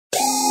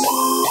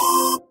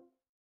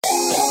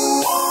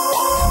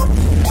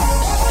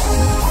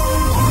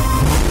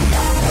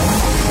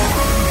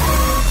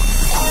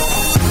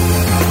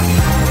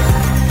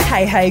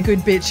Hey, good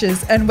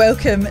bitches, and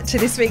welcome to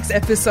this week's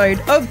episode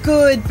of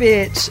Good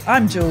Bitch.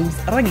 I'm Jules,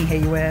 Rangi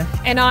Hiwa.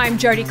 And I'm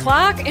Jodie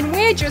Clark, and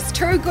we're just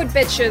two good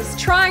bitches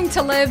trying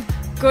to live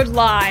good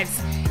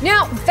lives.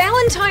 Now,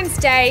 Valentine's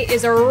Day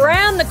is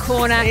around the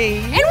corner, and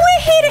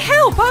we're here to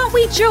help, aren't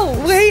we,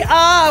 Jules? We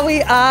are.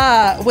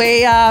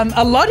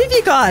 A lot of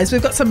you guys,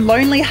 we've got some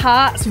lonely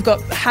hearts, we've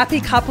got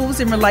happy couples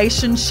in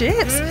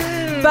relationships.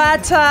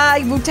 But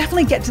we'll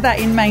definitely get to that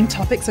in main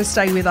topic, so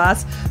stay with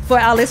us. For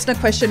our listener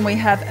question, we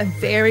have a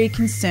very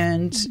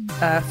concerned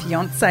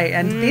fiance,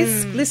 and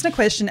this listener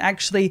question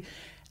actually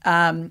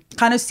kind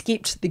of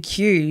skipped the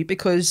queue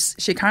because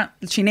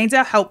she needs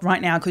our help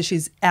right now because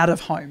she's out of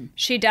home.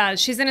 She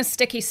does. She's in a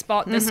sticky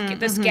spot,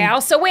 this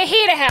gal, so we're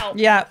here to help.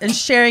 Yeah, and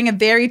sharing a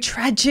very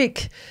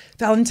tragic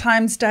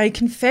Valentine's Day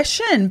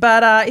confession.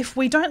 But if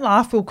we don't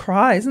laugh, we'll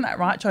cry. Isn't that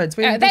right, Jodes?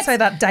 We say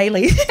that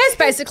daily. That's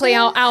basically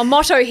our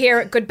motto here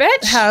at Good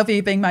Bitch. How have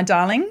you been, my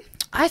darling?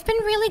 I've been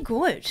really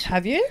good.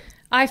 Have you?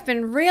 I've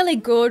been really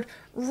good,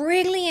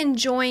 really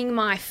enjoying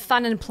my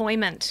fun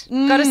employment.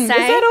 Gotta say. Is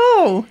that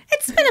all?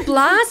 It's been a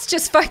blast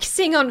just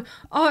focusing on,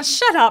 oh,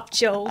 shut up,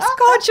 Jules.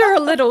 God, you're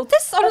a little, the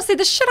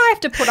shit I have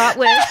to put up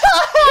with.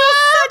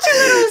 You're such a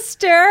little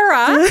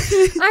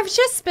stirrer. I've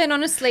just been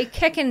honestly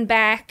kicking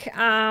back,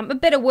 a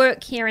bit of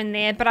work here and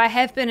there, but I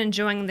have been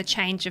enjoying the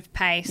change of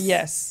pace.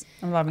 Yes,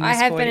 I'm loving this. I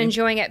have been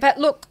enjoying it. But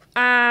look,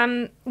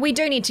 we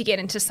do need to get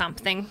into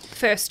something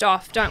first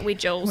off, don't we,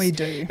 Jules? We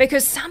do.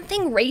 Because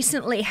something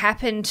recently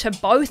happened to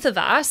both of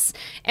us,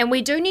 and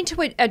we do need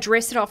to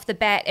address it off the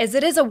bat as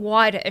it is a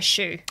wider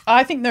issue.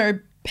 I think there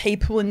are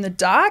people in the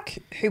dark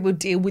who will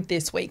deal with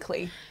this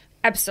weekly.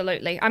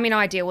 Absolutely. I mean,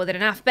 I deal with it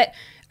enough. But,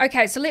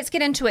 okay, so let's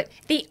get into it.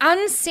 The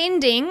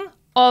unsending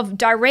of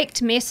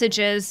direct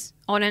messages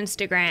on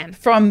Instagram.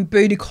 From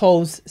booty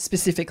calls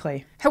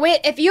specifically. However,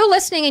 if you're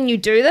listening and you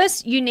do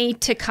this, you need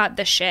to cut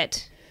the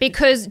shit.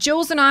 Because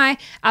Jules and I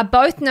are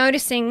both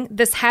noticing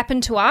this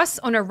happen to us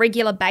on a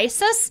regular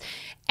basis.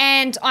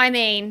 And I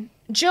mean,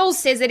 Jules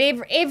says it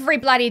every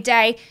bloody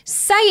day.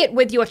 Say it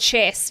with your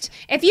chest.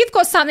 If you've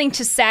got something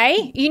to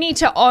say, you need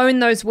to own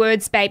those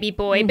words, baby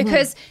boy.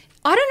 Because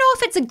I don't know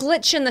if it's a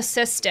glitch in the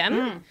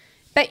system,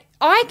 but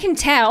I can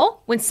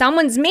tell when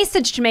someone's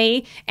messaged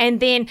me and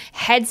then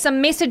had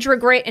some message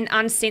regret and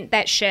unsent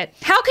that shit.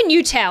 How can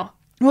you tell?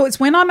 Well, it's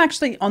when I'm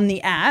actually on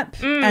the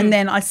app and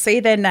then I see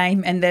their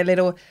name and their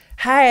little,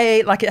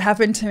 hey, like it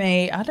happened to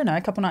me, I don't know,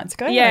 a couple nights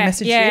ago. I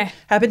messaged you.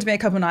 Happened to me a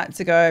couple nights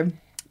ago.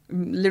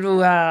 Little,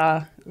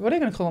 what are you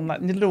going to call him? Like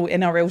little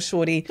NRL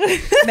shorty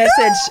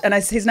message. And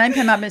his name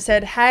came up and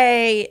said,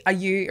 hey, are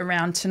you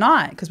around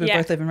tonight? Because we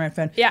both live in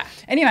Redfern. Yeah.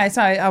 Anyway,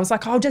 so I was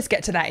like, I'll just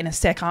get to that in a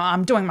sec.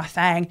 I'm doing my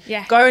thing.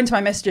 Yeah. Go into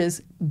my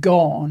messages,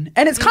 gone.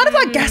 And it's kind of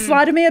like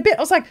gaslighted me a bit.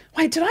 I was like,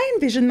 wait, did I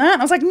envision that?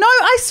 And I was like, no,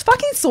 I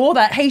fucking saw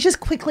that. He just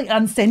quickly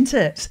unsent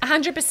it.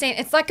 100%.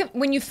 It's like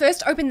when you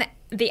first open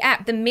the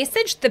app, the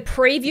message, the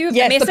preview of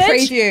the message. The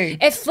preview.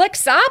 It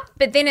flicks up,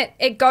 but then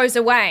it goes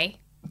away.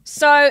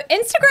 So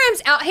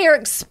Instagram's out here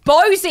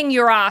exposing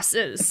your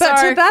asses. But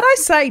to that I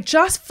say,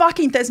 just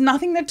fucking, there's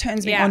nothing that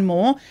turns me on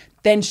more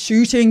than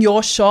shooting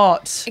your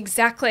shot.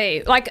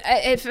 Exactly. Like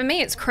for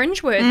me, it's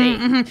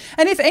cringeworthy.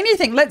 And if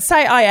anything, let's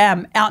say I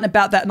am out and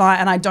about that night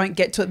and I don't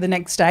get to it the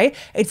next day,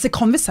 it's a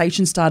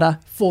conversation starter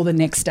for the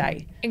next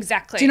day.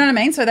 Exactly. Do you know what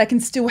I mean? So they can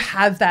still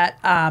have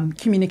that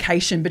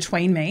communication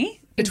between me.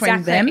 Between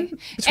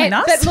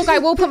us. But look, I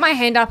will put my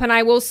hand up and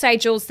I will say,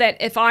 Jules, that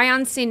if I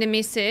unsend a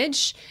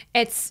message,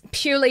 it's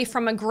purely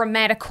from a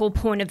grammatical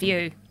point of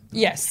view.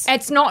 Yes.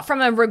 It's not from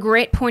a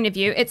regret point of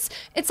view. It's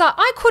like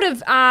I could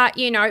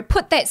have,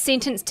 put that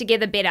sentence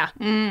together better.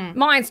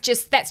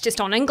 That's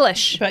just on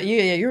English. But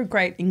you're a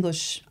great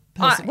English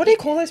person. What do you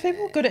call those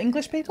people? Good at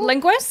English people?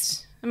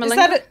 Linguist.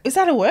 Is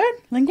that a word?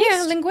 Linguist?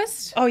 Yeah,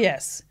 linguist. Oh,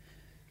 yes.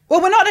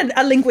 Well, we're not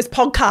a linguist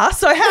podcast,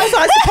 so how was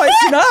I supposed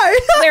to know?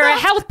 We're a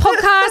health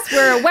podcast.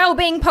 We're a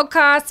well-being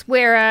podcast.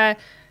 We're a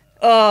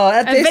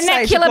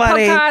vernacular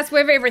podcast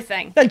with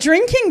everything. A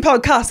drinking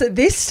podcast at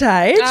this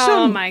stage.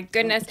 Oh my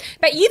goodness!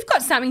 But you've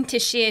got something to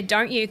share,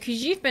 don't you?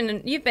 Because you've been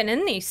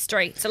in these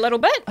streets a little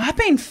bit. I've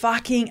been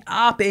fucking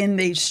up in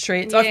these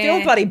streets. I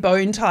feel bloody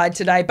bone tied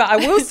today. But I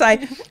will say,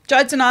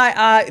 Jodes and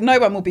I, no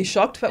one will be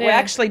shocked, but we're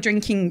actually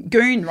drinking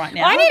Goon right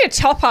now. I need a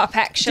top up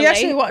actually. Do you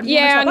actually want?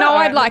 Yeah, no,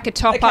 I'd like a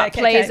top up,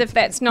 please, if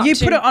that's not. You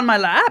put it on my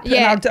lap,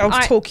 and I'll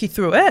talk you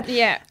through it.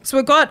 Yeah. So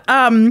we've got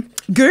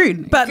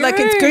Goon, but like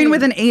it's Goon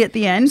with an E at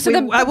the end. So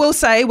I will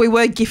say we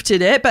were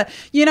gifted it, but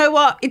you know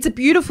what? It's a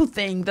beautiful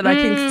thing that I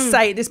can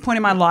say at this point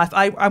in my life.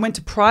 I went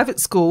to private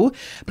school,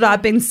 but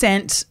I've been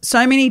sent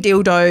so many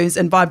dildos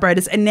and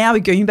vibrators and now a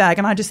Goon bag,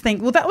 and I just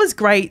think, well, that was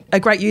a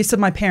great use of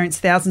my parents'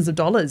 thousands of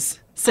dollars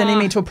sending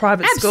me to a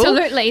private school.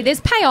 Absolutely.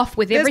 There's payoff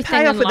with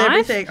everything in life.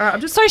 Everything. All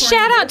right, so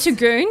shout out to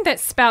Goon.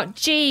 That's spelled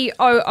Goone.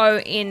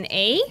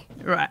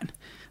 Right.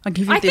 I'll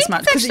give you I this think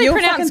much. it's actually you're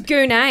pronounced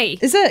Gune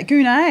Is it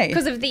Gune?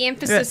 because of the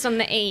emphasis on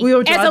the E. We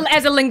all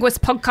As a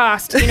linguist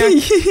podcast,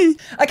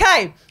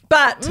 Okay,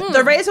 but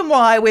the reason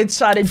why we've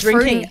started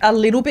drinking a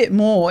little bit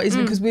more is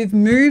because we've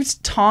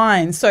moved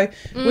time. So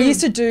we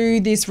used to do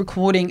this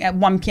recording at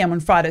 1 p.m. on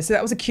Friday. So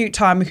that was a cute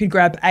time. We could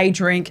grab a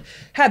drink,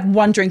 have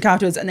one drink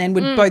afterwards, and then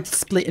we'd both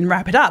split and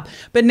wrap it up.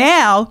 But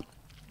now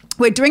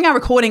we're doing our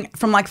recording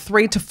from like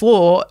 3 to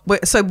 4.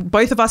 So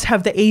both of us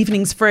have the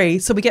evenings free.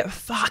 So we get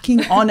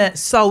fucking on it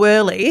so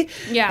early.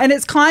 Yeah. And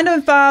it's kind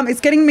of, it's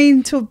getting me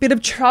into a bit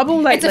of trouble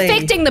It's lately.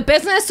 affecting the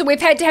business, so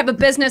we've had to have a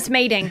business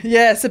meeting.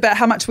 Yes, about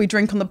how much we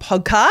drink on the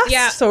podcast.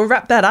 Yeah. So we'll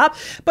wrap that up.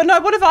 But no,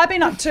 what have I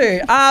been up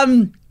to?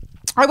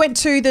 I went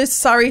to the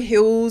Surrey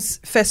Hills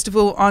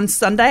Festival on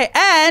Sunday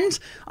and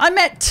I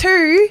met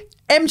 2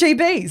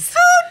 MGBs.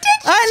 Oh,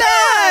 did you?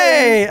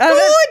 I know.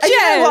 Gorgeous. You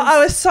know what? I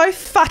was so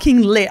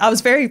fucking lit. I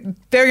was very,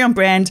 very on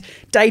brand,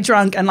 day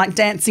drunk and like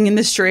dancing in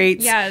the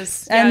streets.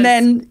 Yes. And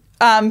then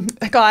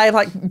a guy,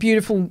 like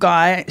beautiful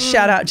guy,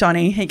 shout out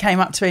Johnny, he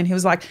came up to me and he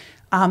was like,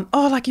 oh,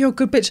 like you're a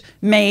good bitch.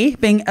 Me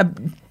being a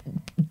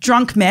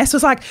drunk mess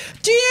was like,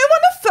 do you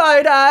want a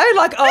photo?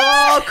 Like,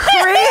 oh,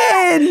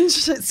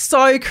 cringe. It's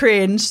so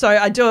cringe. So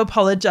I do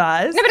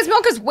apologise. No, but it's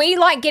more because we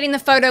like getting the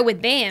photo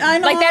with them. I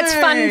know. Like that's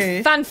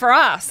fun for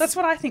us. That's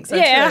what I think so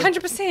yeah, too.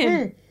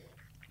 100%.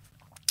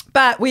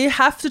 But we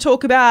have to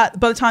talk about,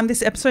 by the time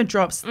this episode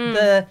drops,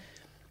 the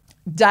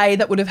day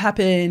that would have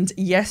happened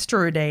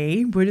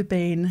yesterday would have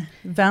been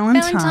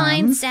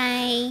Valentine's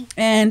Day.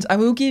 And I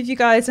will give you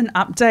guys an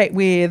update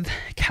with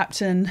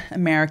Captain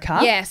America.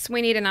 Yes,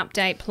 we need an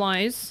update,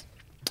 please.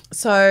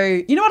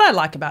 So, you know what I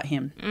like about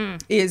him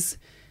is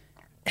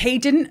he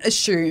didn't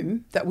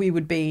assume that we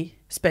would be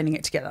spending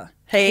it together.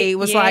 He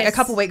was like, a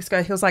couple of weeks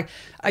ago, he was like,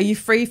 are you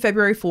free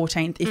February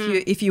 14th?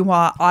 If you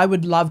are, I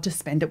would love to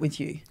spend it with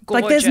you.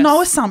 Gorgeous. Like, there's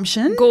no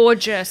assumption.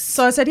 Gorgeous.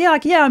 So I said, yeah,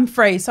 I'm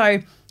free. So,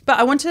 but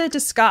I wanted to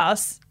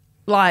discuss,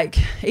 like,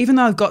 even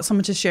though I've got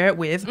someone to share it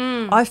with,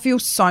 I feel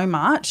so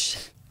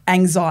much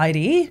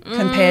anxiety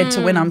compared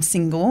to when I'm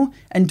single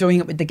and doing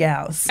it with the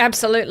gals.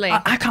 Absolutely.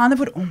 I kind of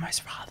would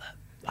almost rather,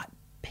 like,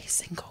 be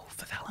single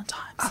for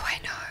Valentine's. Oh, I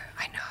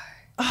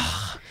know.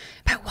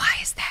 But why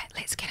is that?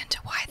 Let's get into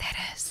why that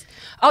is.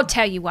 I'll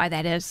tell you why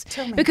that is.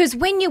 Tell me. Because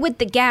when you're with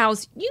the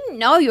gals, you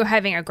know you're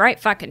having a great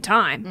fucking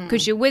time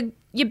because you're with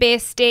your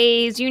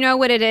besties. You know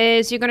what it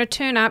is. You're going to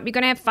turn up. You're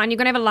going to have fun. You're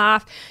going to have a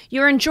laugh.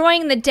 You're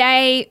enjoying the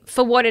day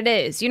for what it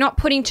is. You're not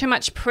putting too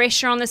much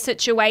pressure on the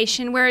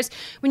situation. Whereas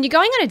when you're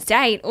going on a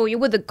date or you're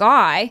with a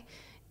guy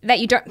that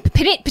you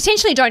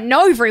potentially don't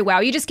know very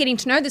well, you're just getting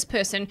to know this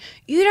person,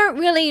 you don't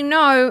really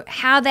know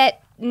how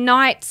that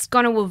night's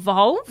going to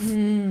evolve.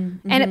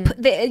 And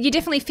you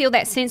definitely feel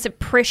that sense of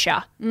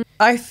pressure.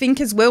 I think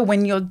as well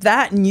when you're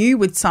that new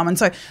with someone.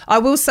 So I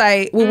will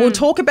say, we'll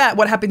talk about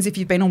what happens if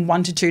you've been on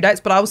 1 to 2 dates,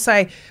 but I will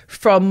say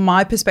from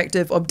my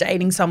perspective of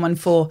dating someone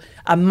for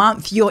a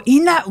month, you're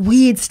in that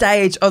weird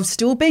stage of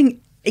still being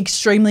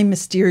extremely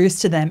mysterious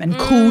to them and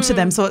cool to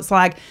them. So it's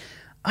like,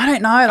 I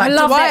don't know. Like, I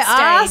love that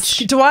ask?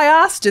 stage. Do I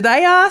ask? Do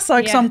they ask?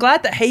 Like, so Yeah. I'm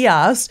glad that he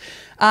asked.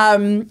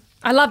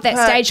 I love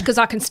that stage because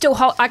I can still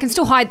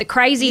hide the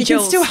crazy You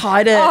Jules. can still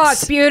hide it. Oh,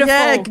 it's beautiful.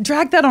 Yeah,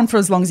 drag that on for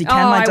as long as you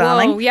can, Oh, my I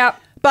darling. will, yep.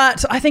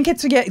 But I think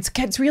it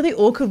gets really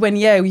awkward when,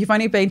 you've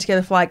only been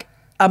together for like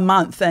a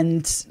month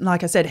and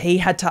like I said, he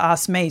had to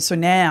ask me. So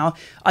now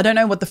I don't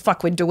know what the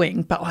fuck we're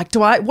doing, but like,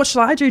 what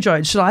should I do,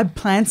 Joe? Should I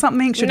plan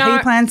something? Should he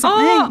plan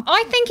something? Oh,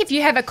 I think if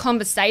you have a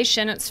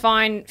conversation, it's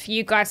fine for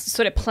you guys to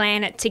sort of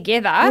plan it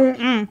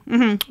together.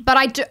 But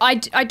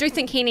I do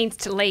think he needs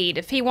to lead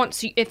if he wants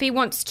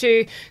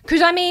to.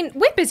 Because I mean,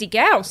 we're busy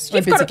gals.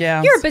 We're busy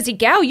gals. You're a busy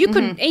gal. You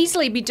could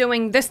easily be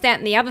doing this, that,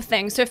 and the other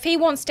thing. So if he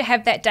wants to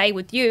have that day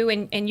with you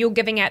and you're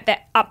giving out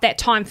that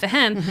time for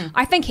him,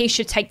 I think he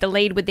should take the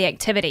lead with the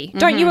activity.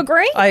 Don't you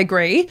agree? I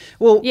agree.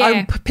 Well, Yeah.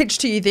 I'll pitch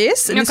to you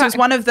this, and this Okay. was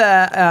one of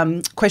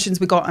the questions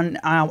we got on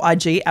our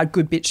IG, our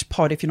Good Bitch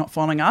Pod, if you're not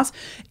following us,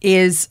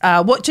 is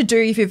what to do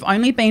if you've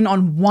only been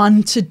on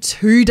 1 to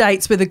 2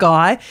 dates with a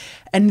guy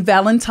and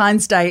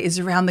Valentine's Day is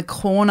around the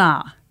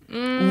corner.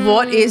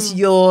 What is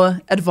your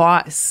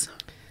advice?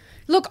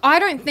 Look, I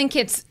don't think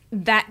it's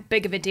that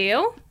big of a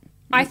deal.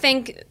 I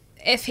think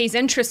if he's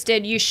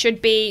interested, you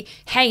should be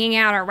hanging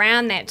out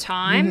around that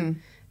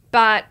time.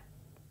 But,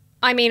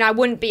 I mean, I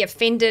wouldn't be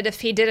offended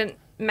if he didn't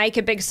make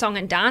a big song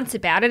and dance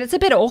about it. It's a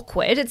bit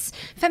awkward.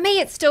 For me,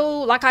 it's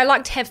still, like, I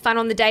like to have fun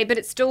on the day, but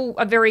it's still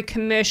a very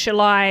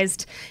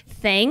commercialized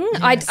thing.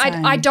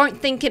 same. I don't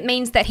think it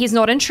means that he's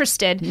not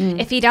interested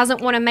if he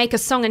doesn't want to make a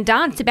song and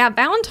dance about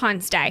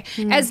Valentine's Day.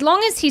 As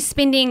long as he's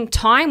spending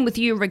time with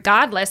you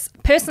regardless,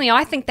 personally,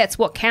 I think that's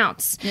what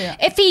counts. Yeah.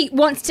 If he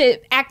wants to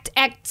act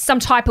some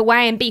type of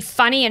way and be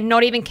funny and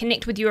not even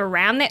connect with you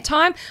around that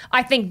time,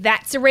 I think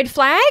that's a red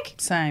flag.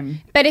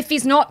 Same. But if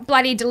he's not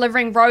bloody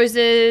delivering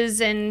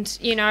roses and,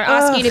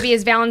 asking you to be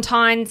his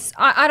Valentine's,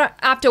 I don't.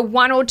 After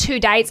 1 or 2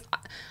 dates,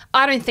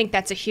 I don't think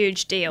that's a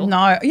huge deal.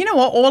 No, you know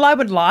what? All I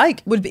would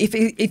like would be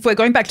if we're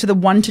going back to the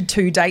 1 to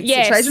 2 date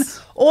situation.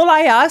 All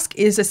I ask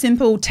is a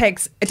simple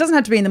text. It doesn't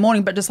have to be in the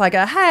morning, but just like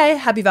a hey,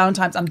 happy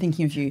Valentine's. I'm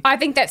thinking of you. I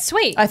think that's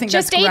sweet. I think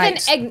that's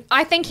great.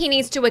 I think he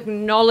needs to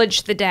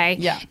acknowledge the day.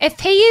 Yeah. If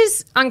he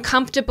is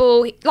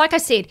uncomfortable, like I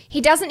said,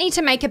 he doesn't need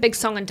to make a big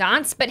song and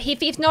dance. But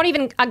if he's not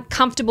even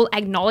comfortable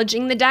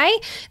acknowledging the day,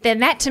 then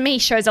that to me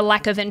shows a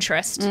lack of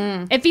interest.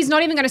 If he's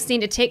not even going to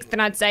send a text, then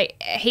I'd say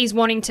he's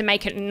wanting to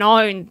make it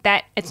known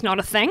that it's not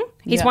a thing.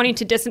 He's wanting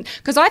to distance.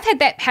 Because I've had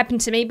that happen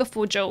to me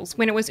before, Jules,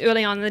 when it was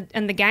early on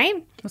in the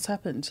game. What's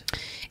happened?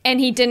 And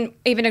he didn't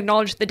even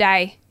acknowledge the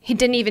day. He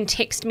didn't even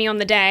text me on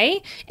the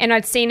day, and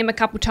I'd seen him a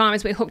couple of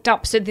times. We hooked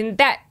up, so then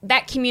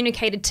that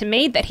communicated to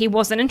me that he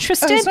wasn't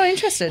interested. Oh, he's not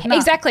interested. No.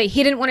 Exactly.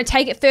 He didn't want to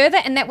take it further,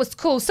 and that was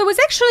cool. So it was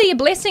actually a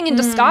blessing in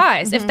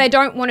disguise if they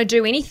don't want to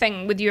do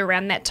anything with you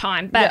around that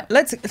time. But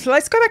let's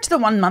go back to the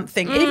 1 month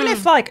thing. Even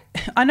if, like,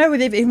 I know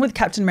even with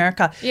Captain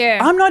America,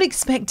 I'm not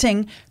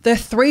expecting the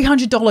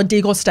 $300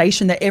 Digor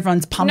station that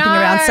everyone's pumping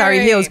around Surrey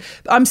Hills.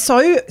 I'm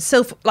so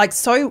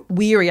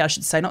weary, I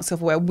should say, not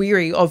self-aware,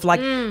 weary of like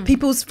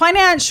people's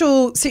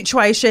financial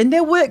situation,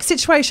 their work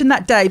situation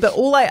that day. But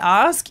all I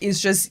ask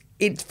is just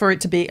for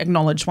it to be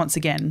acknowledged once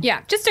again.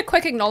 Yeah, just a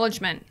quick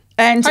acknowledgement.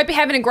 And hope you're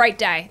having a great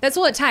day. That's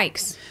all it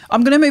takes.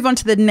 I'm going to move on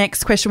to the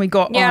next question we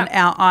got on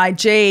our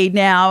IG.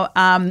 Now,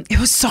 it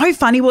was so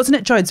funny, wasn't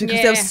it, Jodes?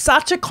 Because there was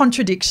such a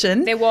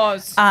contradiction. There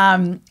was.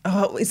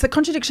 Is the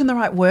contradiction the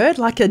right word?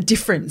 Like a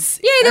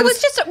difference. Yeah,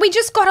 we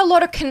just got a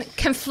lot of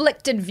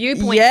conflicted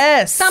viewpoints.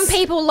 Yes. Some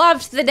people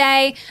loved the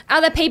day.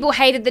 Other people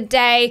hated the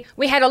day.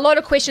 We had a lot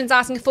of questions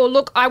asking for,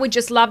 look, I would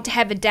just love to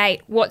have a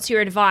date. What's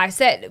your advice?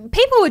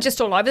 People were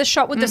just all over the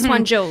shop with this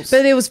one, Jules.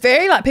 But it was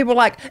very like, people were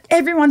like,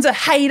 everyone's a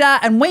hater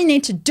and we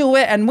need to do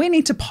it and we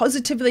need to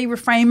positively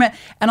reframe it.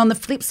 And on the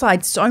flip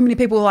side, so many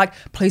people were like,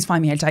 please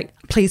find me a date.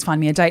 Please find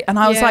me a date. And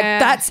I was like,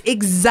 that's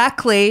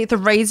exactly the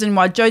reason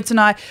why Jodes and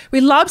I, we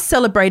love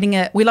celebrating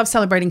it. We love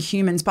celebrating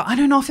humans, but I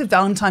don't know if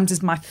Valentine's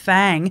is my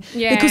thing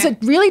because it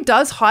really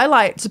does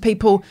highlight to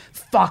people,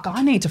 fuck,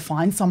 I need to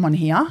find someone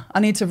here.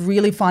 I need to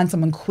really find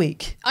someone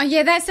quick. Oh,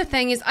 yeah, that's the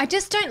thing is I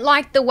just don't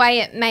like the way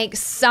it makes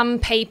some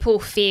people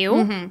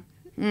feel.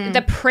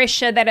 The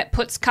pressure that it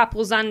puts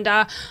couples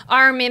under.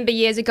 I remember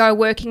years ago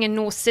working in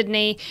North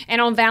Sydney and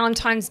on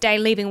Valentine's Day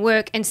leaving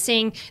work and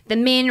seeing the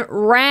men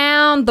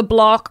round the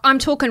block, I'm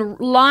talking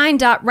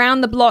lined up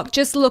round the block,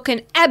 just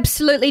looking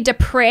absolutely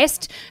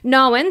depressed,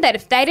 knowing that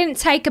if they didn't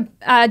take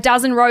a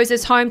dozen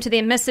roses home to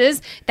their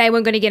missus, they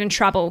weren't going to get in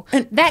trouble.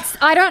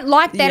 I don't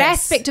like that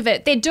aspect of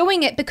it. They're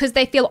doing it because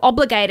they feel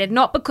obligated,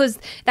 not because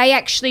they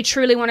actually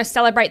truly want to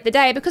celebrate the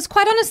day. Because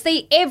quite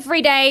honestly,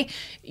 every day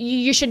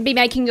you should be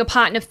making your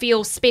partner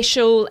feel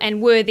special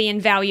and worthy and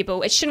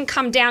valuable. It shouldn't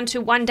come down to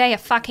one day a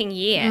fucking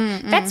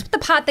year. That's the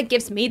part that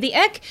gives me the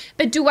ick.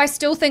 But do I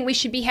still think we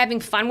should be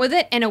having fun with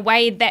it in a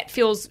way that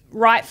feels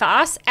right for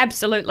us?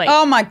 Absolutely.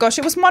 Oh my gosh,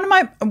 it was one of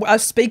my, I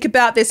speak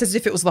about this as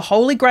if it was the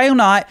Holy Grail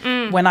night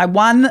when I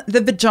won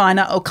the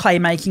Vagina or Clay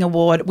Making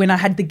Award, when I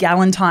had the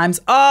Galentimes.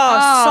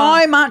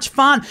 So much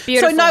fun.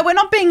 Beautiful. So no, we're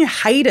not being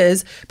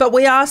haters, but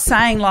we are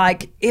saying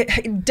like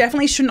it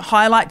definitely shouldn't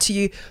highlight to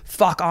you,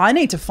 fuck, I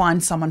need to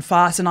find someone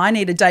fast and I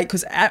need a date,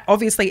 because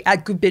obviously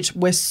at Good Bitch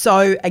we're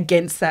so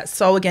against that,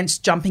 so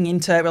against jumping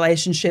into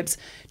relationships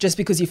just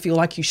because you feel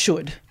like you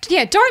should.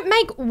 Yeah, don't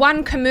make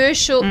one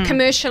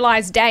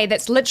commercialized day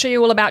that's literally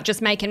all about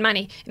just making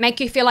money. Make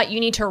you feel like you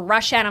need to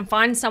rush out and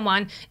find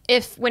someone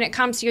if when it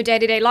comes to your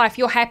day-to-day life,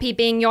 you're happy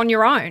being on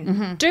your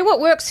own. Do what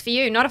works for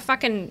you, not a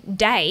fucking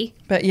day.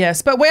 But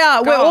yes, but we're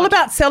all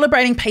about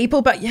celebrating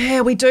people, but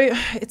yeah, we do.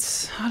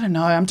 I don't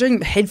know, I'm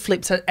doing head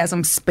flips as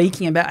I'm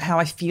speaking about how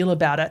I feel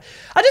about it.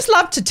 I just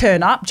love to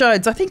turn up,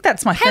 Jodes. I think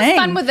that's my thing. Have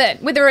fun with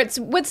it, whether it's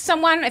with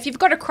someone. If you've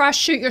got a crush,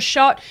 shoot your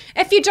shot.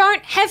 If you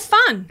don't, have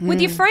fun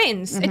with your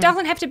friends. It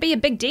doesn't have to be a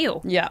big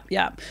deal. Yeah.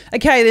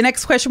 Okay, the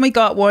next question we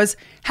got was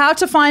how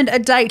to find a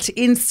date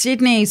in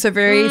Sydney. So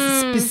very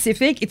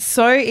specific. It's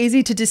so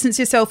easy to distance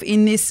yourself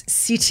in this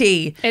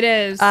city. It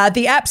is.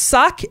 The apps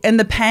suck and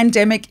the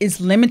pandemic is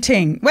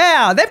limiting.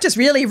 Wow, they've just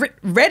really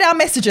read our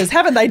messages,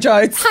 haven't they,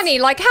 Jodes? Honey,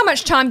 like how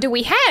much time do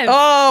we have?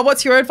 Oh,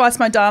 what's your advice,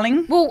 my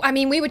darling? Well, I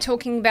mean, we were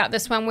talking about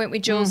this one, weren't we,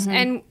 Jules?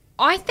 And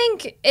I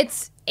think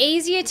it's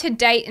easier to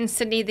date in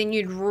Sydney than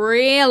you'd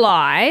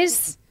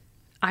realise.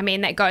 I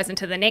mean, that goes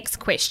into the next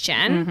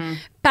question.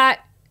 But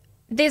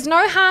there's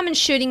no harm in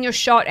shooting your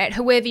shot at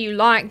whoever you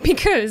like,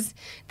 because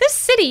this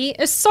city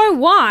is so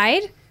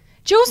wide.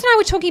 Jules and I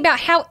were talking about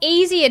how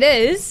easy it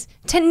is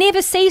to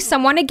never see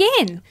someone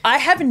again. I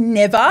have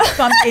never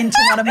bumped into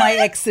one of my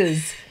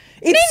exes.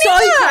 It's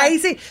so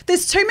crazy.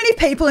 There's too many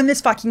people in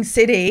this fucking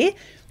city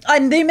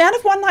And the amount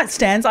of one-night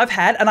stands I've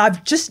had, and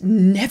I've just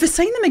never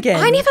seen them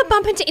again. I never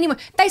bump into anyone.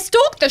 They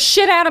stalk the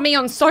shit out of me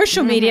on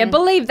social media,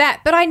 believe that,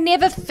 but I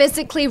never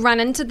physically run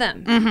into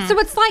them. So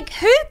it's like,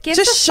 who gives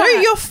a Just fuck?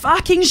 shoot your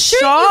fucking Shoot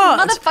shot.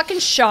 your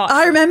motherfucking shot.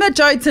 I remember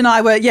Jodes and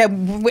I were,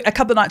 a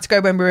couple of nights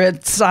ago when we were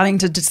starting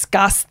to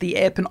discuss the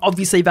ep, and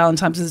obviously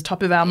Valentine's is the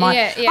top of our mind.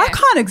 Yeah.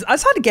 I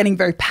started getting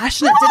very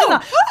passionate, didn't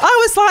I?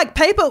 I was like,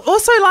 people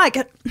also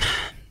like...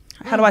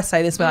 How do I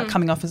say this without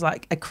coming off as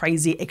like a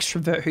crazy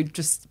extrovert who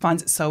just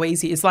finds it so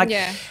easy? It's like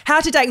how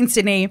to date in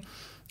Sydney.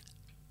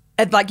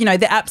 Like, the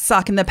apps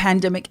suck and the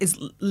pandemic is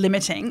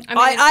limiting.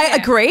 I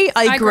agree.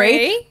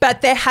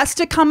 But there has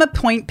to come a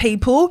point,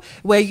 people,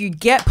 where you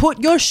put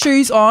your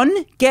shoes on,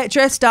 get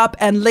dressed up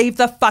and leave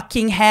the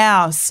fucking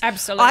house.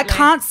 Absolutely. I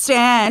can't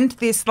stand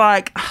this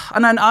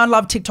and I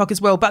love TikTok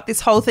as well, but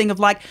this whole thing of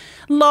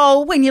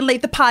lol, when you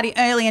leave the party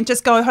early and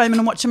just go home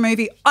and watch a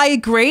movie. I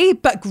agree,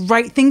 but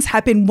great things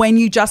happen when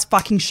you just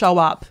fucking show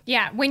up.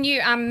 Yeah, when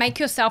you make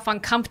yourself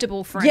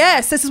uncomfortable for it.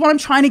 Yes, this is what I'm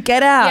trying to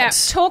get at. Yeah,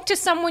 talk to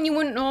someone you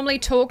wouldn't normally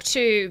talk to.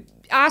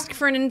 Ask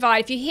for an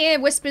invite. If you hear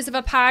whispers of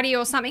a party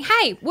or something,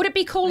 hey, would it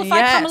be cool if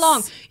I come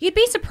along? You'd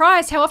be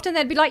surprised how often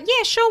they'd be like,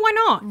 yeah, sure, why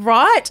not?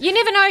 Right. You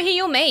never know who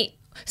you'll meet.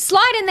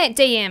 Slide in that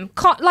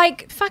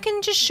DM.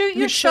 Fucking just shoot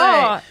your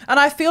shot. And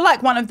I feel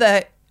like one of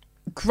the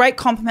great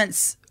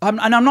compliments, and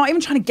I'm not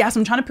even trying to gas,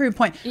 I'm trying to prove a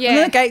point. Yeah.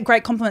 One of the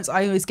great compliments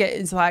I always get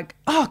is like,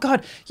 oh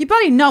God, you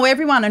bloody know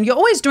everyone and you're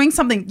always doing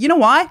something. You know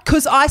why?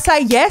 Because I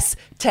say yes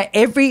to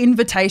every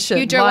invitation.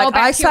 You do.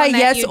 I say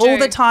yes all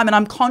the time, and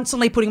I'm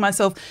constantly putting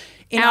myself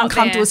in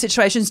uncomfortable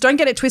situations. Don't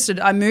get it twisted.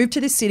 I moved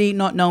to this city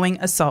not knowing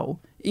a soul,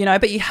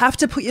 but you have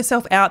to put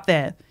yourself out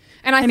there.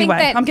 And I think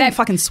that I'm getting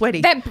fucking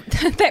sweaty.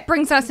 That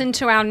brings us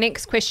into our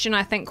next question,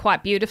 I think,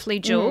 quite beautifully,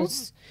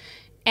 Jules.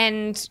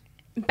 And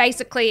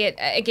basically,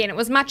 it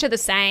was much of the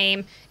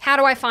same. How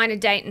do I find a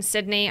date in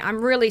Sydney?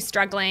 I'm really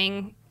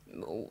struggling.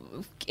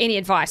 Any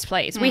advice,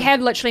 please? We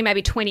had literally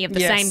maybe 20 of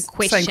the same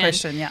question. Same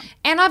question, yeah.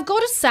 And I've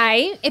got to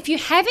say, if you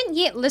haven't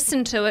yet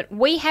listened to it,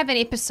 we have an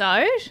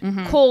episode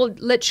called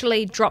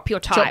literally Drop Your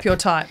Type. Drop Your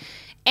Type.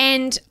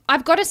 And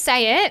I've got to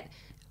say it,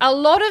 a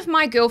lot of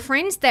my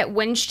girlfriends that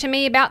whinge to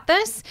me about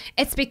this,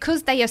 it's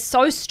because they are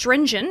so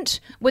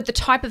stringent with the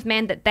type of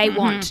man that they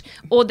want,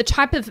 or the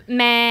type of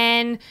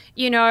man,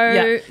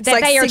 that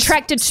they are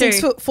attracted to.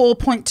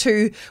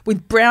 6'4.2"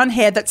 with brown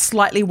hair that's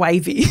slightly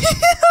wavy.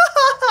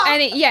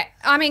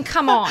 And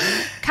come on.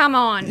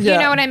 Yeah. You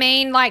know what I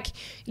mean? Like,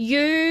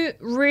 you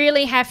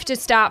really have to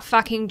start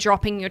fucking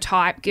dropping your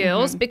type,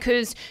 girls,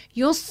 because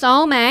your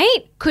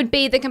soulmate could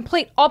be the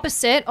complete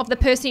opposite of the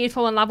person you'd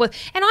fall in love with.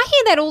 And I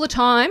hear that all the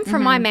time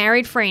from my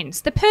married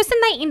friends. The person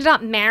they ended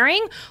up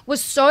marrying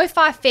was so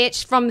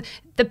far-fetched from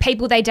the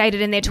people they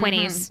dated in their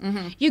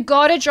 20s. You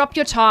got to drop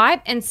your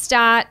type and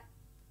start,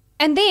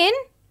 and then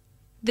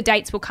the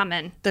dates will come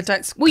in.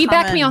 Will you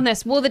back me on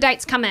this? Will the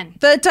dates come in?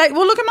 Well,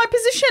 look at my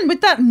position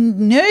with that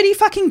nerdy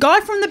fucking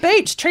guy from the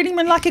beach treating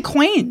me like a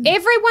queen.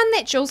 Everyone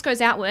that Jules goes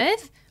out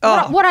with,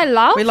 what I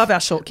love... We love our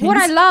short kings. What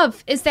I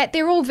love is that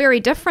they're all very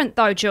different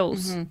though,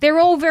 Jules. They're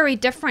all very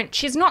different.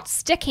 She's not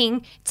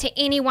sticking to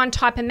any one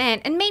type of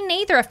man. And me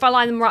neither if I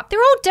line them up. They're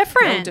all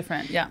different. They're all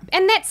different, yeah.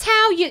 And that's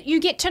how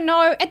you get to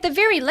know, at the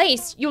very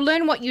least, you'll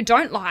learn what you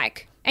don't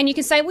like. And you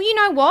can say, well, you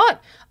know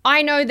what?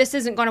 I know this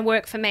isn't going to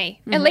work for me.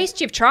 At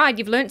least you've tried.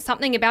 You've learned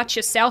something about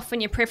yourself and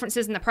your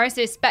preferences in the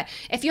process. But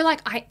if you're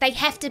like, they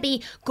have to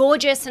be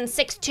gorgeous and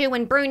 6'2"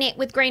 and brunette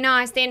with green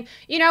eyes, then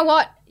you know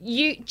what?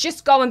 You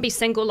just go and be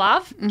single,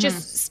 love.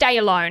 Just stay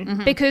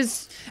alone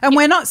because... And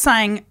we're not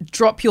saying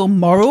drop your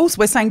morals.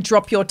 We're saying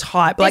drop your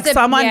type. Like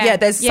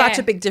there's such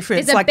a big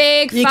difference. There's a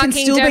big you can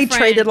fucking still difference. be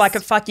treated like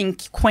a fucking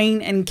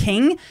queen and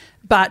king,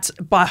 but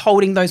by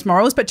holding those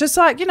morals. But just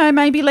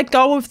maybe let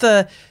go of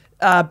the...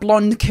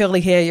 blonde curly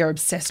hair you're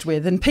obsessed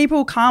with, and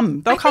people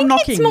come. They'll come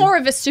knocking. It's more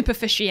of a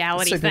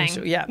superficiality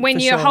thing. Yeah, when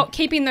you're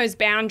keeping those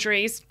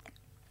boundaries,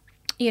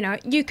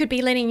 you could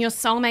be letting your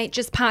soulmate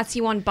just pass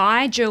you on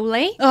by,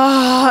 Julie.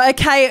 Oh,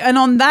 okay. And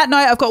on that note,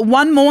 I've got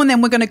one more, and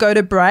then we're going to go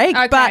to break.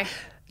 Okay. But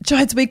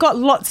Jodes, we got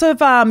lots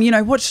of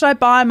what should I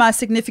buy my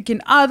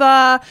significant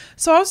other?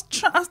 So I was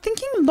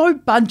thinking low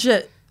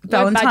budget.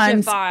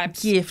 Valentine's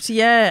gift,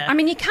 yeah. I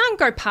mean, you can't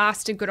go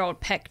past a good old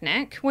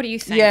picnic. What do you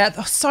think? Yeah,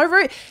 so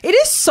it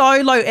is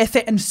so low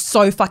effort and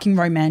so fucking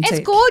romantic.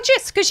 It's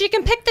gorgeous because you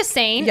can pick the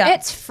scene. Yeah.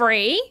 It's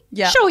free.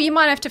 Yeah. Sure, you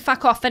might have to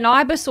fuck off an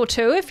ibis or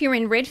two if you're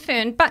in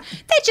Redfern, but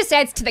that just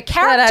adds to the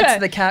character. That adds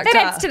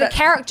to the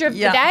character of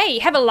the day.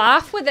 Have a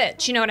laugh with it.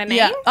 Do you know what I mean?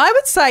 Yeah, I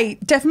would say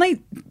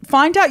definitely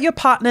find out your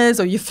partner's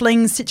or your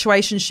fling's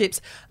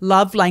situationships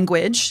love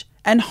language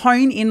and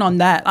hone in on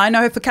that. I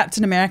know for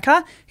Captain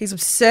America, he's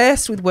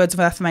obsessed with words of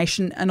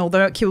affirmation, and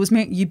although it kills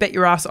me, you bet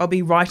your ass I'll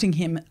be writing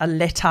him a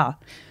letter.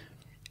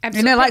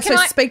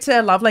 Absolutely. Speak to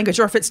their love language,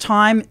 or if it's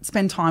time,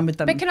 spend time with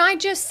them. But can I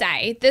just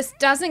say, this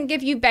doesn't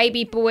give you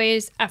baby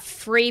boys a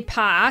free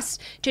pass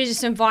to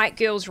just invite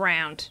girls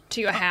round to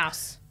your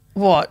house.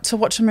 What, to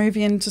watch a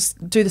movie and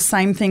just do the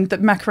same thing, that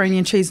macaroni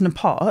and cheese in a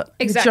pot?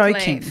 Exactly. You're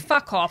joking.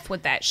 Fuck off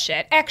with that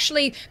shit.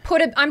 Actually,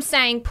 put a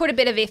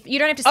bit of effort. You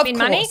don't have to spend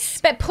money,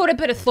 course. but put a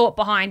bit of thought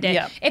behind it.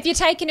 Yeah. If you're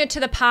taking it to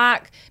the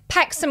park,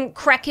 pack some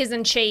crackers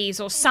and cheese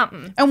or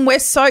something. And we're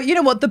so, you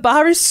know what, the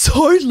bar is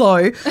so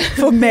low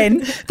for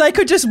men. They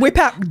could just whip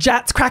out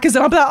Jats crackers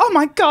and I'll be like, oh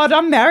my God,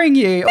 I'm marrying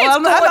you. Or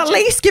I'm at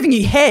least giving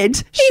you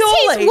head,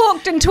 surely. He's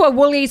walked into a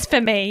Woolies for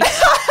me.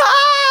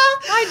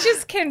 I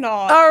just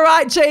cannot. All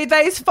right, G,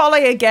 these follow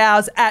your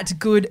gals at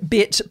Good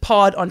Bitch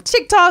Pod on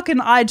TikTok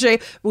and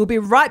IG. We'll be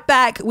right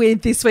back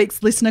with this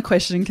week's listener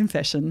question and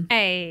confession.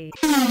 Hey.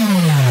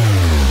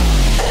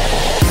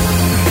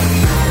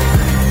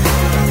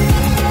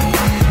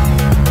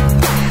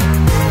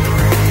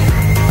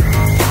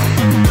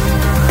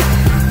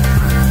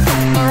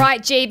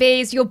 Right,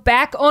 GBs, you're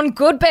back on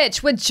Good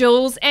Bitch with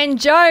Jules and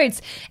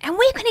Jodes. And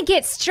we're going to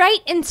get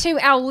straight into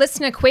our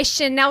listener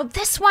question. Now,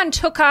 this one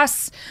took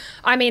us,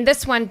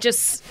 this one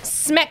just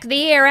smacked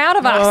the air out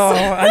of us. Oh,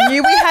 I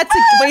knew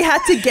we had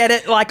to get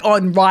it like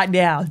on right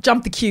now.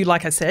 Jump the queue,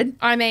 like I said.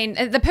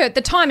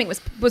 The timing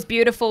was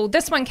beautiful.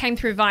 This one came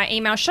through via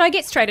email. Should I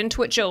get straight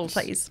into it, Jules?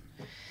 Please.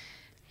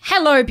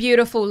 Hello,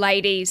 beautiful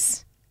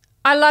ladies.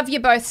 I love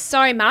you both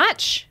so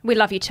much. We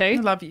love you too.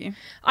 I love you.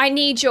 I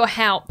need your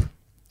help.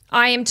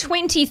 I am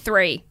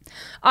 23.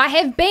 I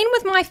have been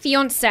with my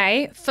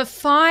fiancé for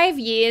 5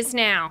 years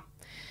now.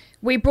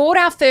 We bought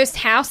our first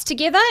house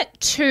together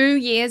 2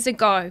 years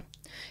ago.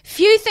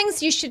 Few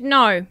things you should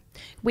know.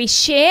 We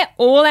share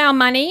all our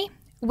money.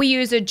 We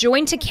use a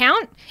joint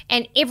account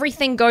and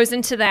everything goes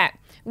into that.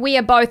 We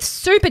are both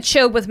super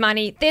chill with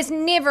money. There's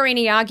never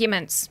any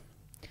arguments.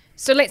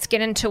 So let's get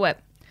into it.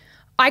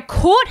 I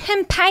caught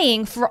him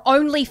paying for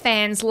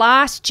OnlyFans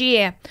last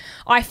year.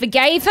 I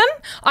forgave him.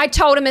 I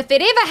told him if it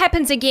ever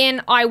happens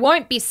again, I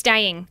won't be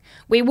staying.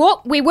 We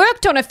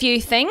worked on a few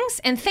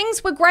things and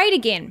things were great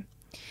again.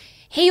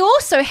 He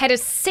also had a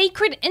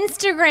secret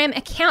Instagram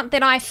account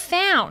that I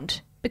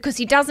found because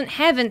he doesn't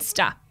have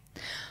Insta.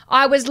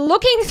 I was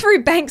looking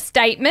through bank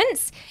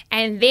statements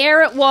and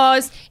there it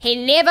was. He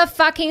never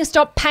fucking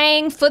stopped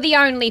paying for the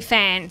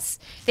OnlyFans.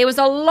 There was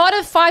a lot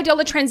of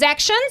 $5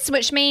 transactions,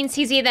 which means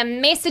he's either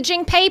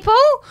messaging people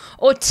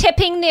or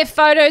tipping their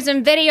photos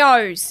and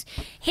videos.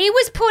 He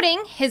was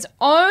putting his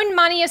own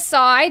money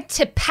aside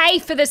to pay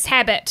for this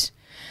habit.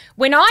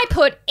 When I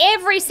put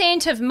every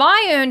cent of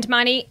my earned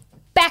money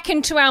back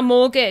into our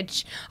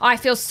mortgage, I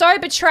feel so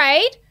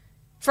betrayed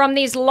from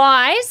these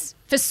lies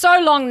for so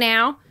long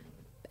now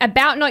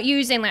about not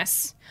using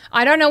this.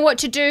 I don't know what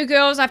to do,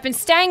 girls. I've been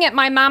staying at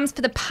my mum's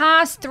for the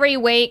past 3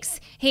 weeks.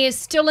 He is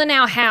still in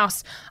our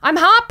house. I'm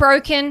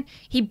heartbroken.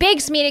 He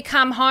begs me to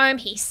come home.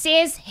 He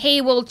says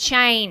he will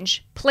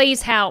change.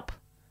 Please help.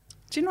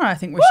 Do you know what I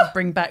think we should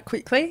bring back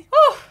quickly?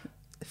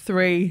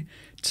 3,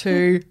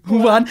 2,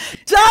 1.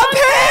 Dump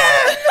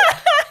him!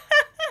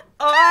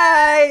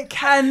 I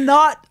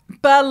cannot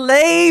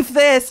believe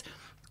this.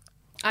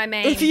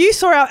 If you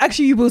saw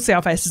you will see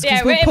our faces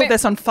because we'll put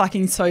this on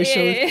fucking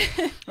socials.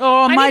 Yeah.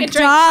 Oh, my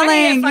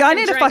darling. I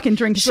need a fucking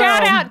drink as well.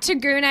 Shout out to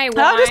Gune Wine.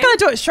 I'm just going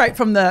to do it straight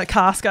from the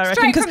cask, I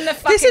reckon. Straight from the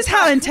fucking this is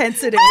how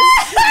intense it is.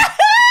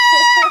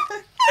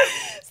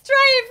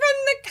 Straight from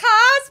the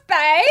cask,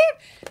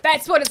 babe.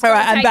 That's what it's going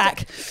to take. All right, I'm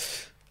back.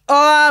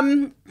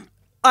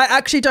 I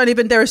actually don't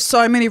even, there are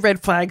so many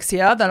red flags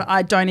here that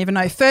I don't even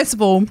know. First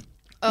of all,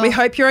 we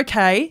hope you're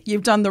okay.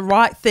 You've done the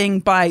right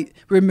thing by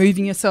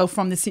removing yourself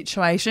from the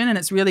situation, and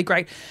it's really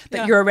great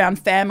that you're around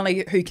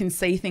family who can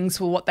see things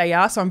for what they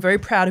are. So I'm very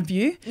proud of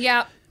you.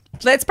 Yeah.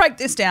 Let's break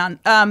this down.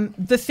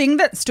 The thing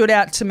that stood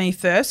out to me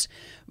first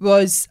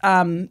was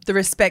the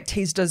respect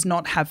he does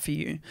not have for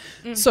you.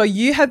 So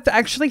you have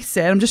actually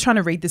said, I'm just trying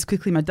to read this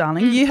quickly, my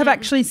darling. You have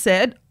actually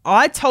said,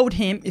 I told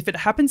him if it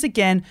happens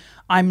again,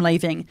 I'm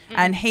leaving.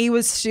 And he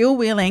was still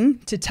willing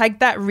to take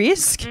that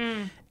risk.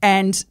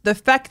 And the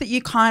fact that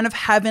you kind of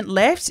haven't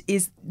left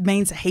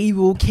means he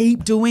will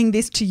keep doing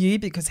this to you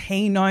because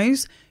he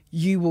knows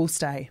you will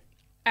stay.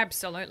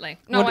 Absolutely.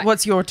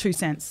 What's your 2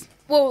 cents?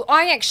 Well,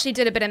 I actually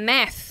did a bit of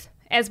math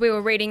as we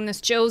were reading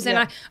this, Jules,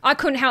 and I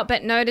couldn't help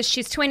but notice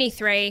she's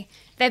 23.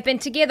 They've been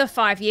together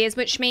 5 years,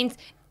 which means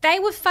they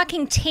were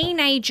fucking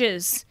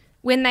teenagers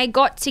when they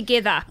got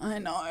together. I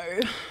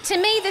know. To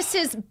me, this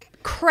is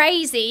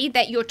crazy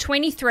that you're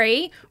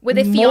 23 with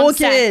a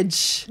fiance.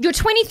 Mortgage. You're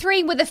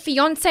 23 with a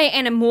fiance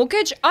and a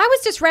mortgage. I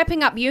was just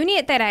wrapping up uni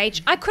at that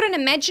age. I couldn't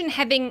imagine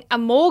having a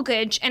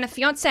mortgage and a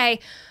fiance.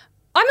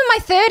 I'm in my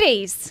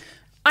 30s.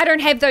 I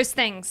don't have those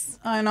things.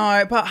 I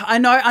know, but I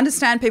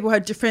understand people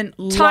have different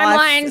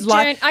timelines.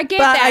 I get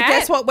but that. I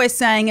guess what we're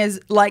saying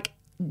is like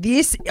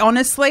this,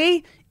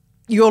 honestly,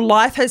 your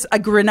life a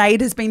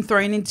grenade has been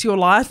thrown into your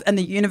life and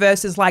the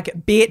universe is like,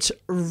 bitch,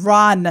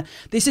 run.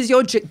 This is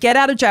your get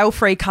out of jail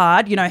free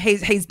card. You know,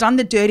 he's done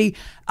the dirty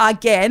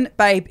again,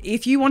 babe.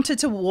 If you wanted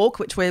to walk,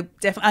 which we're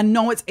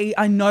definitely,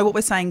 I know what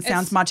we're saying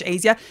sounds much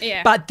easier,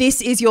 but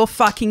this is your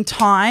fucking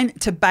time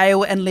to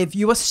bail and live.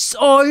 You are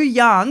so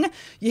young.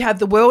 You have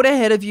the world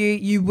ahead of you.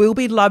 You will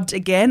be loved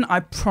again. I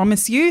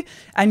promise you,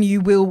 and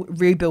you will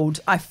rebuild.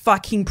 I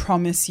fucking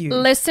promise you.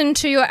 Listen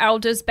to your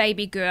elders,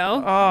 baby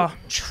girl. Oh.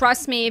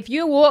 Trust me, if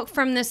you walk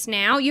from this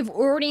now, you've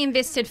already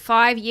invested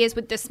 5 years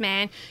with this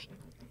man.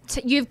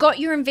 You've got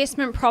your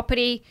investment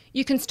property.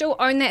 You can still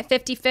own that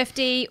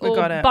 50-50 or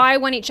buy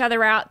one each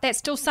other out. That's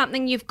still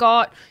something you've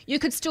got. You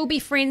could still be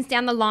friends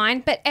down the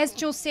line. But as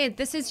Jill said,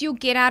 this is your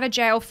get out of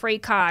jail free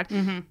card.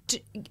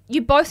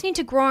 You both need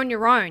to grow on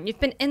your own. You've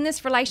been in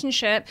this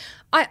relationship.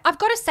 I've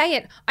got to say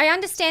it. I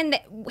understand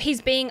that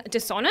he's being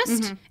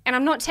dishonest and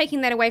I'm not taking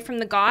that away from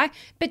the guy.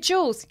 But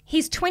Jules,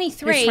 he's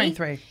 23. He's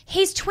 23.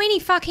 He's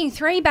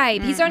 20-fucking-3,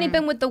 babe. He's only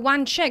been with the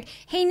one chick.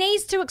 He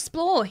needs to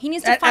explore. He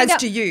needs to find out.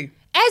 As do you.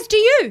 As do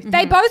you.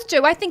 They both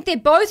do. I think they're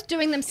both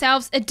doing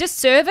themselves a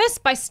disservice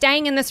by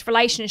staying in this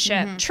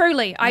relationship.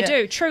 Truly. I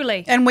do.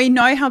 Truly. And we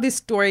know how this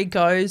story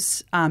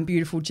goes,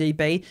 beautiful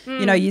GB.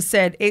 You know, you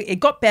said it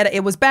got better.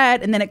 It was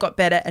bad and then it got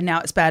better and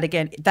now it's bad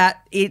again.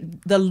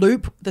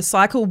 The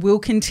cycle will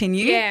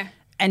continue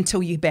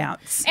until you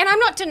bounce. And I'm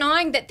not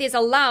denying that there's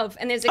a love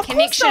and there's a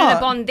connection and a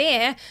bond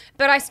there,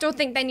 but I still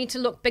think they need to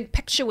look big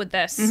picture with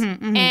this.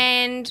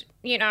 And,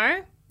 you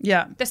know...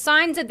 Yeah. The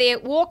signs are there.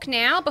 Walk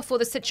now before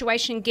the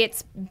situation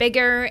gets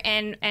bigger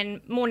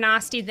and more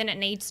nasty than it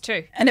needs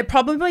to. And it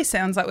probably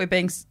sounds like we're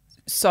being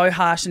so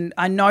harsh, and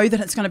I know that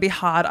it's going to be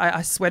hard.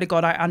 I swear to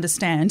God, I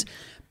understand.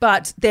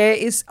 But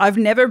I've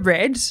never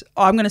read,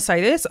 I'm going to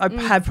say this, I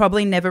have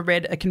probably never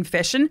read a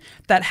confession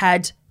that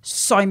had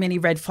so many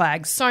red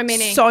flags. So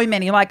many. So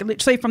many. Like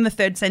literally from the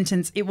third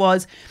sentence, it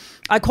was...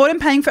 I caught him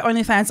paying for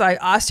OnlyFans. I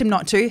asked him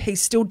not to.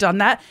 He's still done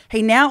that.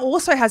 He now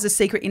also has a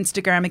secret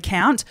Instagram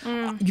account.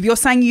 You're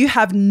saying you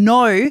have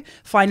no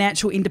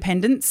financial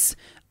independence.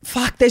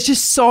 Fuck, there's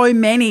just so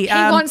many. He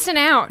wants an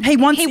out. He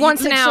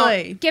wants an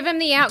out. Give him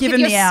the out. Give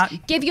him the out.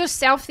 Give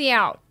yourself the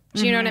out.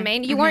 Do you know what I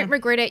mean? You won't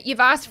regret it.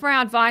 You've asked for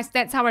our advice.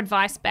 That's our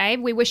advice,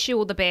 babe. We wish you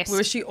all the best. We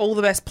wish you all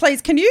the best.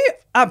 Please, can you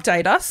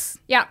update us?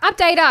 Yeah,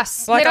 update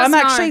us. Like, Let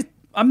us know.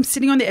 I'm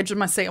sitting on the edge of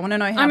my seat. I want to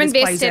know how this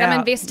plays out. I'm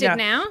invested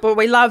now. But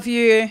we love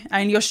you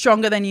and you're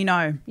stronger than you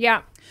know.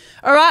 Yeah.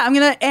 All right, I'm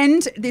going to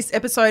end this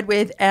episode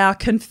with our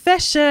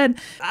confession.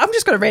 I'm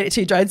just going to read it to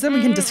you, Jones, then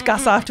we can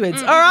discuss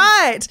afterwards. All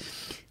right.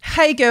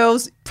 Hey,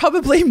 girls,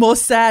 probably more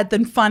sad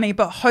than funny,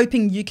 but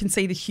hoping you can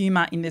see the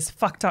humour in this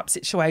fucked up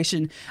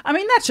situation. I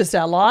mean, that's just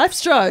our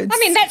life, Jones. I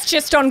mean, that's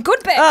just on good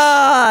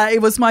bitch.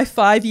 It was my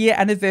 5-year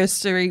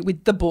anniversary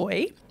with the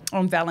boy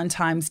on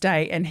Valentine's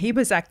Day, and he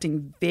was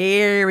acting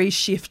very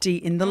shifty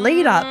in the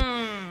lead up.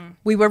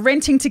 We were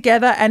renting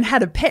together and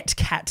had a pet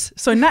cat,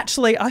 so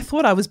naturally I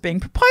thought I was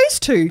being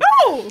proposed to.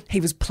 Oh! He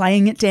was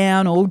playing it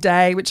down all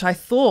day, which I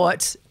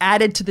thought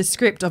added to the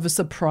script of a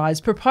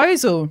surprise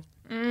proposal.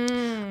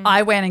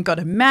 I went and got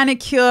a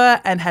manicure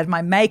and had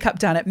my makeup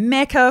done at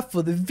Mecca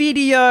for the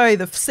video,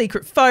 the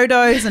secret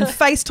photos and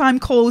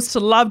FaceTime calls to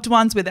loved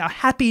ones with our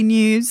happy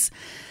news.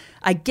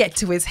 I get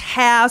to his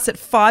house at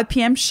 5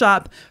 p.m.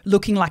 sharp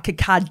looking like a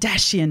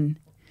Kardashian,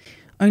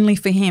 only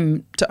for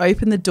him to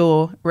open the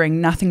door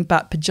wearing nothing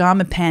but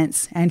pajama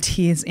pants and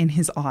tears in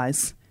his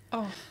eyes.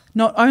 Oh.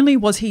 Not only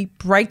was he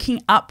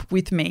breaking up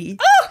with me,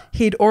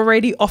 he'd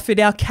already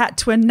offered our cat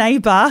to a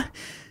neighbour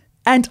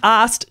and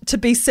asked to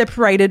be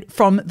separated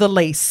from the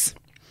lease.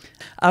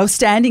 I was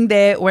standing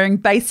there wearing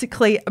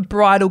basically a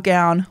bridal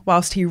gown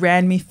whilst he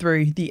ran me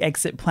through the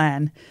exit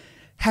plan.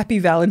 Happy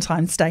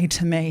Valentine's Day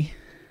to me.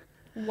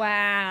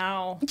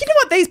 Wow. You know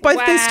what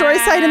both these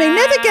stories say to me?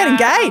 Never get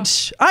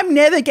engaged. I'm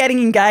never getting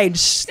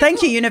engaged.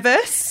 Thank you,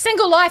 universe.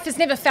 Single life has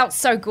never felt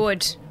so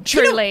good.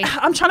 Truly. You know,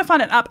 I'm trying to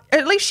find it up.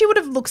 At least she would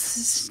have looked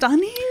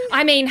stunning.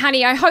 I mean,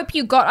 honey, I hope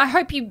you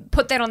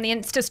put that on the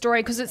Insta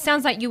story because it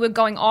sounds like you were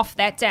going off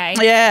that day.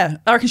 Yeah.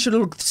 I reckon she would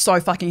have looked so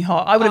fucking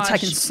hot. I would have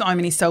taken so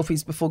many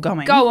selfies before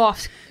going. Go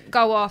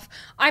off.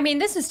 I mean,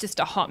 this is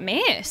just a hot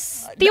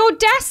mess. The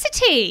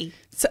audacity.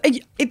 So,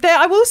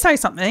 I will say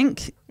something.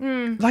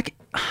 Like,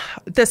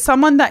 there's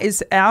someone that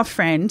is our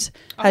friend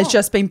has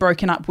just been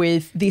broken up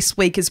with this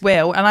week as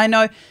well. And I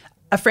know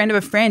a friend of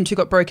a friend who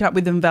got broken up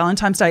with on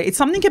Valentine's Day. It's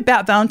something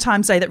about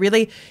Valentine's Day that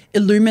really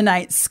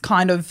illuminates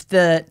kind of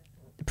the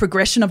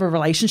progression of a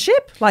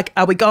relationship. Like,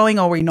 are we going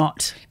or are we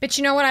not? But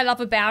you know what I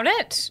love about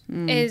it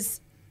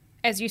is,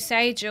 as you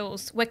say,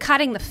 Jules, we're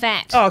cutting the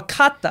fat. Oh,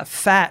 cut the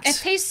fat.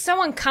 If he's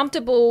so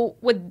uncomfortable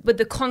with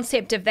the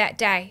concept of that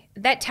day,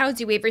 that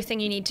tells you everything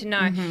you need to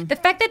know. The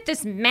fact that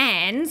this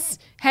man's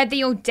had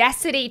the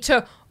audacity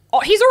to...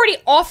 he's already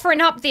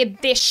offering up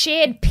their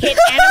shared pet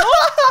animal.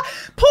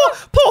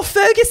 Poor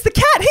Fergus the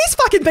cat. He's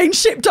fucking been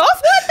shipped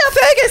off.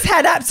 Fergus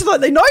had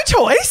absolutely no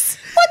choice.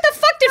 what the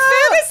fuck did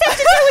Fergus have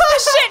to do with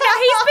this shit? Now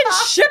he's been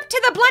shipped to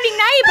the bloody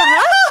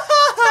neighbour.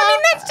 I mean,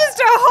 that's just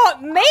a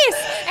hot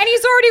mess. And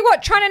he's already,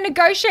 trying to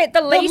negotiate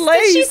the lease,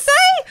 did she say?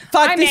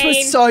 Fuck, this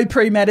was so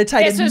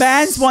premeditated. this was-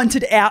 Man's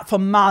wanted out for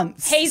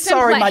months.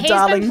 Sorry, my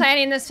darling. He's been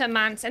planning this for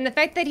months. And the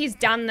fact that he's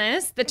done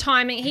this, the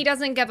timing, he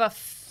doesn't give a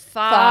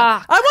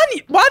fuck.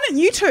 Why don't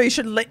you two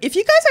should link? If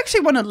you guys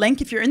actually want to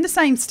link, if you're in the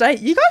same state,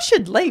 you guys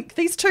should link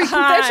these two,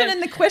 confession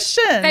and the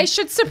question. They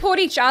should support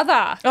each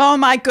other. Oh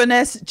my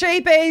goodness.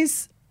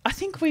 GBs, I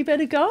think we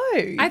better go.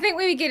 I think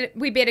we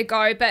better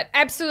go, but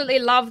absolutely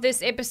love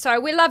this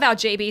episode. We love our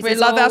GBs. We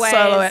love our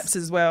solo apps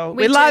as well.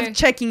 We love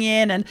checking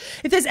in, and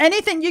if there's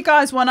anything you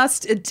guys want us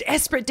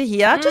desperate to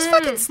hear, just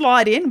fucking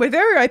slide in. We're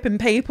very open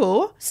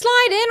people.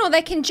 Slide in, or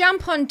they can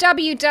jump on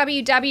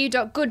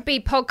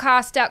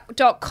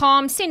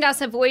www.goodbepodcast.com, send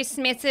us a voice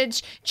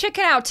message, check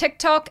out our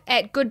TikTok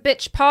at Good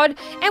Bitch Pod,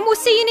 and we'll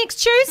see you next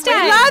Tuesday.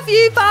 We love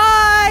you.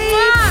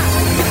 Bye. Bye.